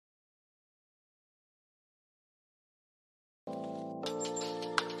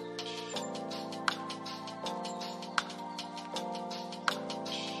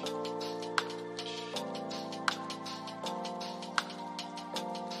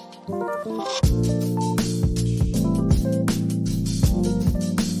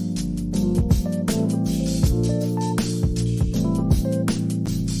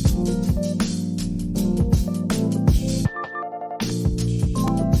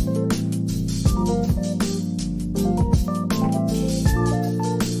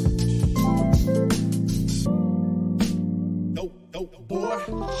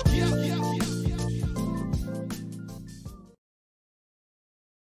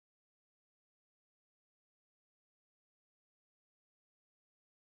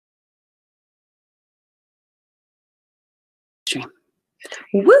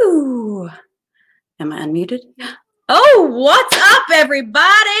Woo! Am I unmuted? Oh, what's up,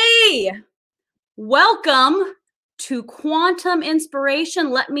 everybody? Welcome to Quantum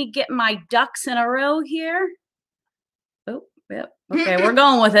Inspiration. Let me get my ducks in a row here. Oh, yep. Okay, we're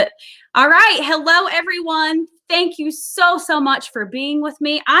going with it. All right. Hello, everyone. Thank you so much for being with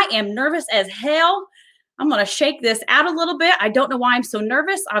me. I am nervous as hell. I'm going to shake this out a little bit. I don't know why I'm so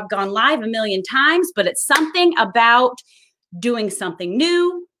nervous. I've gone live a million times, but it's something about doing something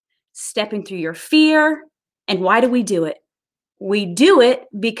new, stepping through your fear. And why do we do it? We do it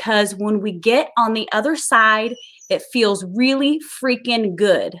because when we get on the other side, it feels really freaking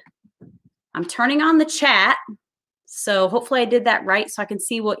good. I'm turning on the chat. So hopefully I did that right so I can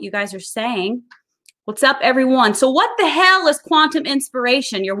see what you guys are saying. What's up, everyone? So what the hell is quantum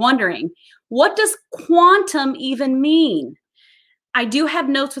inspiration? You're wondering, what does quantum even mean? I do have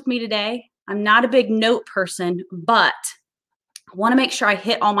notes with me today. I'm not a big note person, but I want to make sure I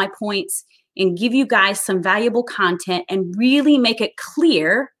hit all my points and give you guys some valuable content and really make it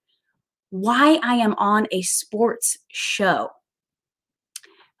clear why I am on a sports show.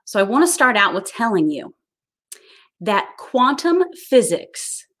 So I want to start out with telling you that quantum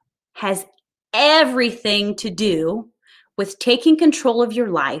physics has everything to do with taking control of your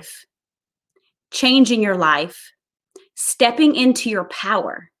life, changing your life, stepping into your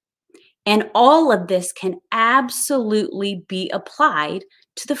power. And all of this can absolutely be applied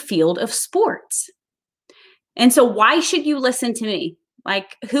to the field of sports. And so why should you listen to me?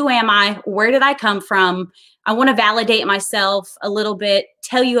 Like, who am I? Where did I come from? I want to validate myself a little bit,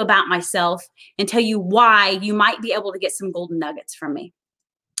 tell you about myself, and tell you why you might be able to get some golden nuggets from me.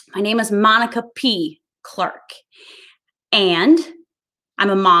 My name is Monica P. Clark, and I'm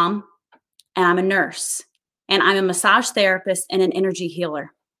a mom, and I'm a nurse, and I'm a massage therapist and an energy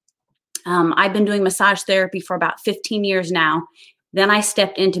healer. I've been doing massage therapy for about 15 years now. Then I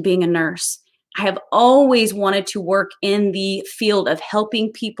stepped into being a nurse. I have always wanted to work in the field of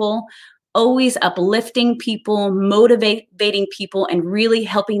helping people, always uplifting people, motivating people, and really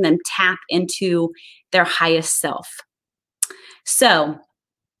helping them tap into their highest self. So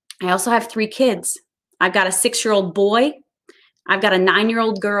I also have 3 kids. I've got a 6-year-old boy, I've got a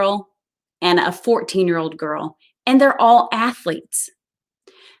 9-year-old girl, and a 14-year-old girl, and they're all athletes.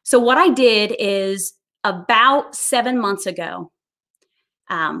 So what I did is about 7 months ago,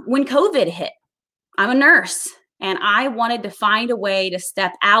 when COVID hit, I'm a nurse and I wanted to find a way to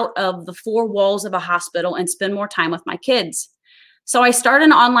step out of the 4 walls of a hospital and spend more time with my kids. So I started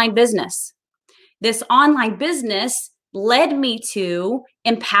an online business. This online business led me to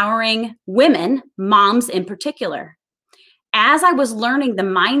empowering women, moms in particular. As I was learning the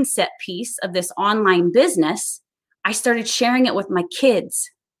mindset piece of this online business, I started sharing it with my kids.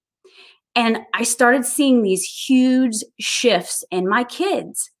 And I started seeing these huge shifts in my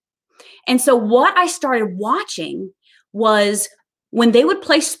kids. And so what I started watching was when they would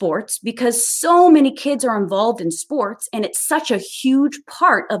play sports, because so many kids are involved in sports, and it's such a huge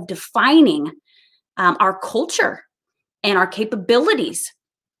part of defining our culture and our capabilities.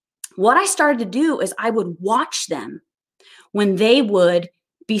 What I started to do is I would watch them when they would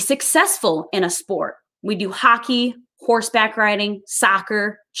be successful in a sport. We do hockey, horseback riding,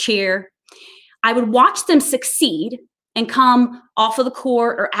 soccer, cheer. I would watch them succeed and come off of the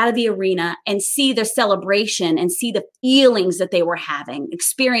court or out of the arena and see their celebration and see the feelings that they were having,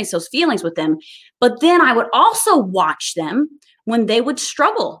 experience those feelings with them. But then I would also watch them when they would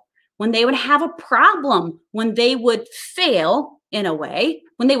struggle, when they would have a problem, when they would fail in a way,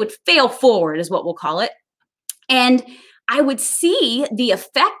 when they would fail forward is what we'll call it. And I would see the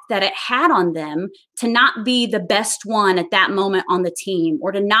effect that it had on them to not be the best one at that moment on the team,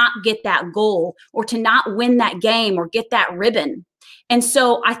 or to not get that goal, or to not win that game or get that ribbon. And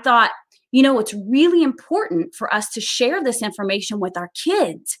so I thought, it's really important for us to share this information with our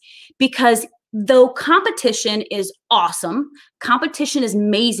kids, because though competition is awesome, competition is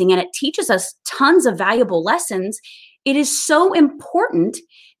amazing, and it teaches us tons of valuable lessons, it is so important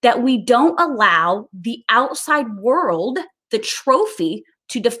that we don't allow the outside world, the trophy,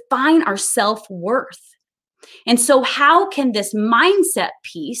 to define our self-worth. And so how can this mindset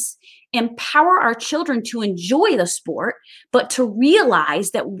piece empower our children to enjoy the sport, but to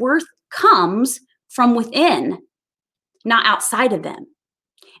realize that worth comes from within, not outside of them?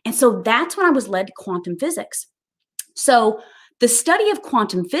 And so that's when I was led to quantum physics. So the study of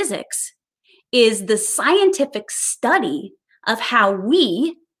quantum physics is the scientific study of how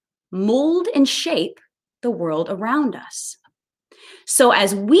we mold and shape the world around us. So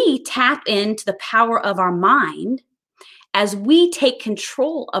as we tap into the power of our mind, as we take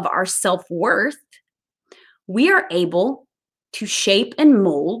control of our self-worth, we are able to shape and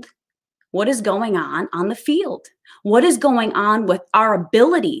mold what is going on the field, what is going on with our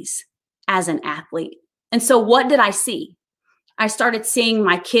abilities as an athlete. And so what did I see? I started seeing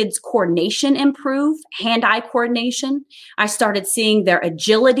my kids' coordination improve, hand-eye coordination. I started seeing their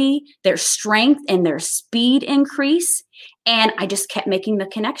agility, their strength, and their speed increase. And I just kept making the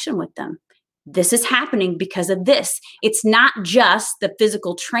connection with them. This is happening because of this. It's not just the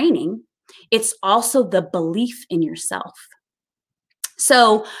physical training, it's also the belief in yourself.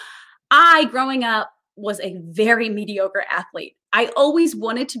 So I, growing up, was a very mediocre athlete. I always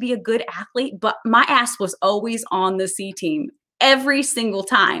wanted to be a good athlete, but my ass was always on the C team every single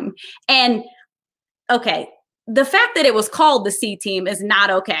time. And okay, the fact that it was called the C team is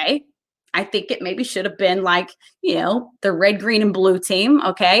not okay. I think it maybe should have been like, the red, green, and blue team.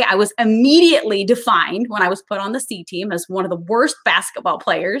 Okay. I was immediately defined when I was put on the C team as one of the worst basketball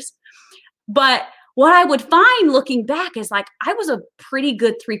players. But what I would find looking back is like, I was a pretty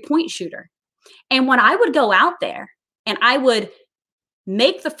good 3-point shooter. And when I would go out there and I would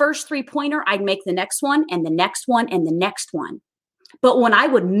make the first 3-pointer, I'd make the next one and the next one and the next one. But when I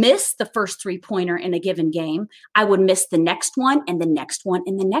would miss the first 3-pointer in a given game, I would miss the next one and the next one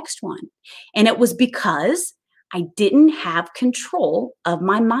and the next one. And it was because I didn't have control of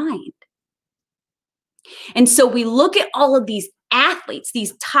my mind. And so we look at all of these athletes,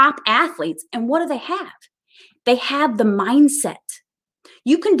 these top athletes, and what do they have? They have the mindset.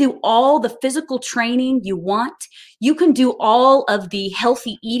 You can do all the physical training you want. You can do all of the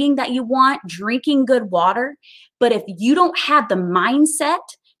healthy eating that you want, drinking good water. But if you don't have the mindset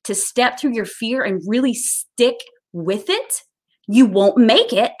to step through your fear and really stick with it, you won't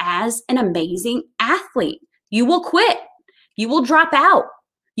make it as an amazing athlete. You will quit. You will drop out.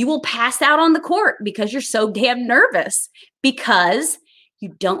 You will pass out on the court because you're so damn nervous because you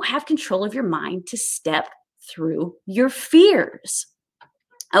don't have control of your mind to step through your fears.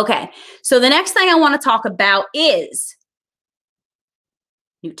 Okay, so the next thing I want to talk about is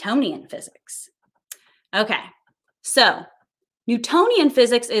Newtonian physics. Okay, so Newtonian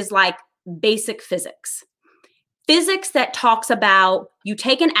physics is like basic physics. Physics that talks about you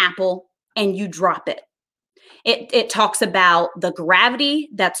take an apple and you drop it. It talks about the gravity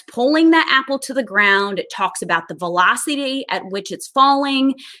that's pulling that apple to the ground. It talks about the velocity at which it's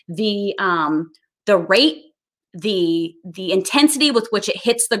falling, the rate, the intensity with which it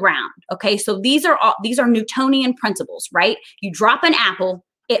hits the ground. Okay, so these are Newtonian principles, right? You drop an apple,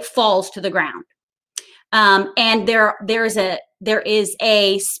 it falls to the ground. And there is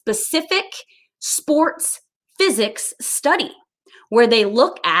a specific sports physics study where they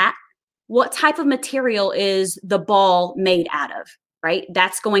look at what type of material is the ball made out of, right?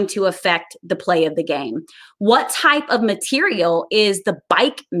 That's going to affect the play of the game. What type of material is the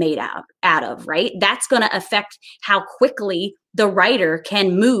bike made out of, right? That's going to affect how quickly the rider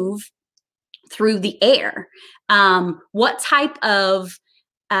can move through the air. What type of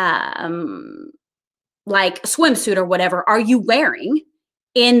like swimsuit or whatever are you wearing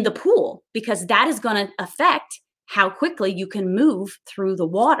in the pool? Because that is going to affect how quickly you can move through the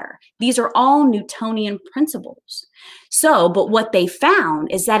water. These are all Newtonian principles. So, but what they found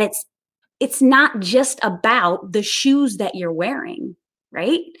is that it's not just about the shoes that you're wearing,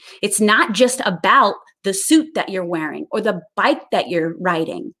 right? It's not just about the suit that you're wearing or the bike that you're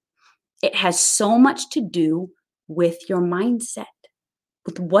riding. It has so much to do with your mindset,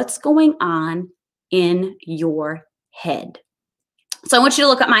 with what's going on in your head. So I want you to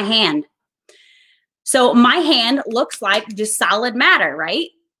look at my hand. So my hand looks like just solid matter, right?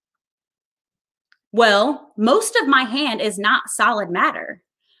 Well, most of my hand is not solid matter.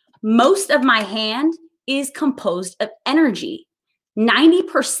 Most of my hand is composed of energy.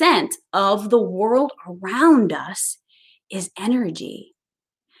 90% of the world around us is energy.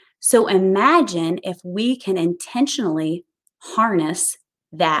 So imagine if we can intentionally harness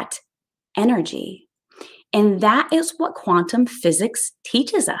that energy. And that is what quantum physics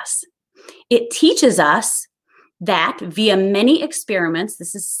teaches us. It teaches us that via many experiments,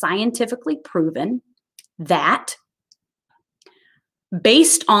 this is scientifically proven, that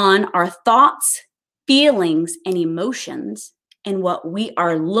based on our thoughts, feelings, and emotions, and what we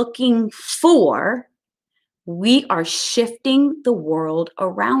are looking for, we are shifting the world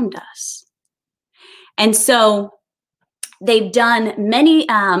around us. And so they've done many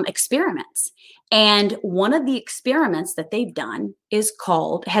experiments. And one of the experiments that they've done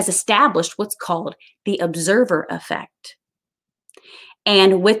has established what's called the observer effect.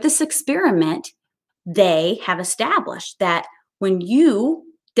 And with this experiment, they have established that when you,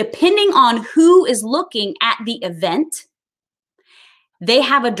 depending on who is looking at the event, they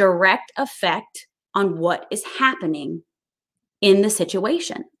have a direct effect on what is happening in the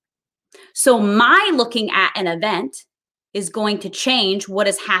situation. So my looking at an event is going to change what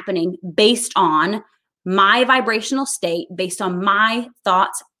is happening based on my vibrational state, based on my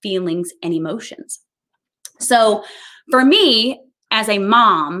thoughts, feelings, and emotions. So for me, as a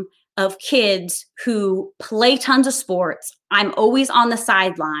mom of kids who play tons of sports, I'm always on the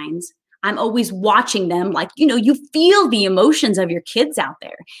sidelines. I'm always watching them. Like, you feel the emotions of your kids out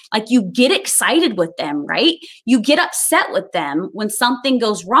there. Like, you get excited with them, right? You get upset with them when something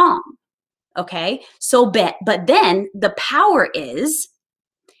goes wrong. Okay. But then the power is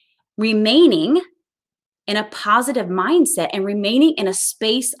remaining in a positive mindset and remaining in a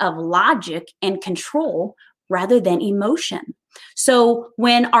space of logic and control rather than emotion. So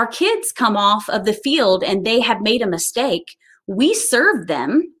when our kids come off of the field and they have made a mistake, we serve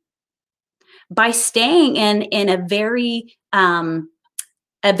them by staying in a very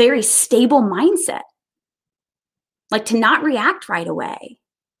stable mindset, like to not react right away.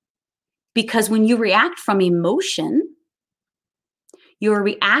 Because when you react from emotion, you're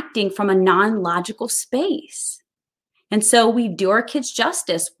reacting from a non-logical space. And so we do our kids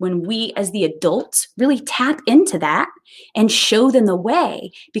justice when we, as the adults, really tap into that and show them the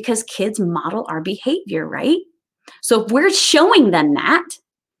way, because kids model our behavior, right? So if we're showing them that,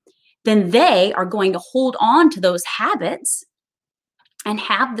 then they are going to hold on to those habits and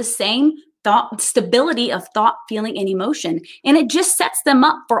have the same stability of thought, feeling, and emotion. And it just sets them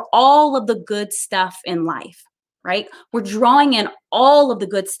up for all of the good stuff in life, right? We're drawing in all of the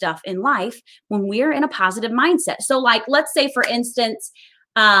good stuff in life when we're in a positive mindset. So like, let's say, for instance,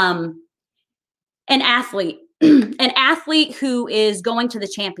 an athlete who is going to the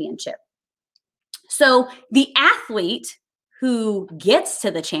championship. So the athlete who gets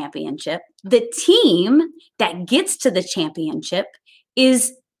to the championship, the team that gets to the championship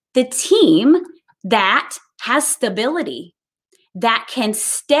is the team that has stability, that can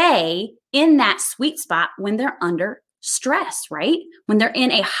stay in that sweet spot when they're under stress, right? When they're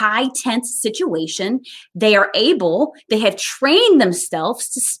in a high tense situation, they have trained themselves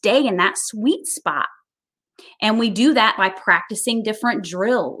to stay in that sweet spot. And we do that by practicing different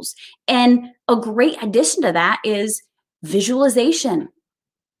drills. And a great addition to that is visualization,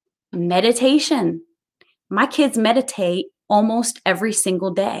 meditation. My kids meditate almost every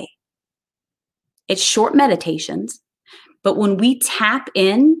single day. It's short meditations, but when we tap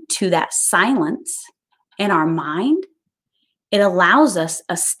into that silence in our mind, it allows us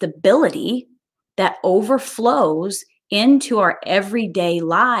a stability that overflows into our everyday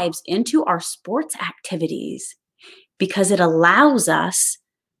lives, into our sports activities, because it allows us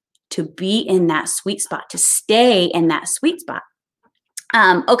to be in that sweet spot, to stay in that sweet spot.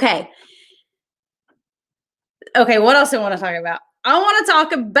 Okay, what else do I want to talk about? I want to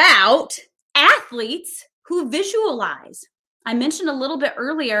talk about athletes who visualize. I mentioned a little bit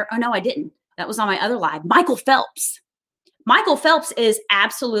earlier. Oh, no, I didn't. That was on my other live. Michael Phelps. Michael Phelps is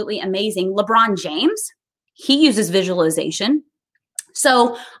absolutely amazing. LeBron James, he uses visualization.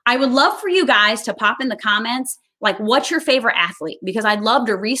 So I would love for you guys to pop in the comments, like, what's your favorite athlete? Because I'd love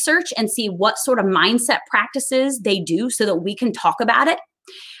to research and see what sort of mindset practices they do so that we can talk about it.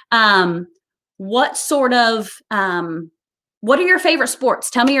 What are your favorite sports?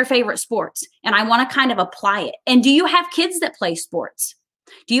 Tell me your favorite sports. And I want to kind of apply it. And do you have kids that play sports?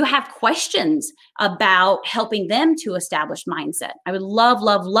 Do you have questions about helping them to establish mindset? I would love,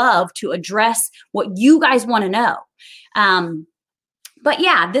 love, love to address what you guys want to know. But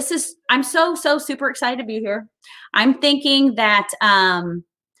yeah, I'm so super excited to be here. I'm thinking that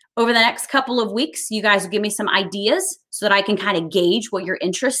over the next couple of weeks, you guys will give me some ideas so that I can kind of gauge what your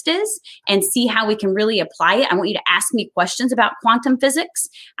interest is and see how we can really apply it. I want you to ask me questions about quantum physics.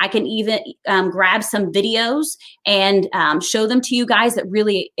 I can even grab some videos and show them to you guys that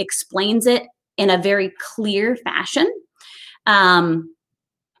really explains it in a very clear fashion. But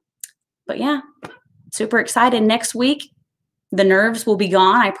yeah, super excited. Next week, the nerves will be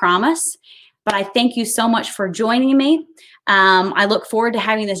gone, I promise. But I thank you so much for joining me. I look forward to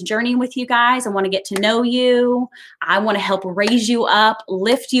having this journey with you guys. I want to get to know you. I want to help raise you up,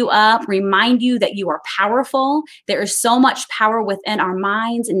 lift you up, remind you that you are powerful. There is so much power within our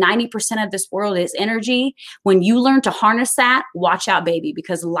minds. 90% of this world is energy. When you learn to harness that, watch out, baby,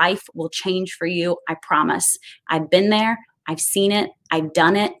 because life will change for you. I promise. I've been there. I've seen it. I've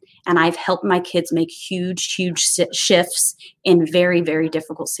done it. And I've helped my kids make huge shifts in very, very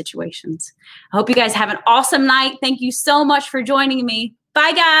difficult situations. I hope you guys have an awesome night. Thank you so much for joining me.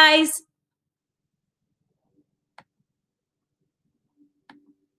 Bye, guys.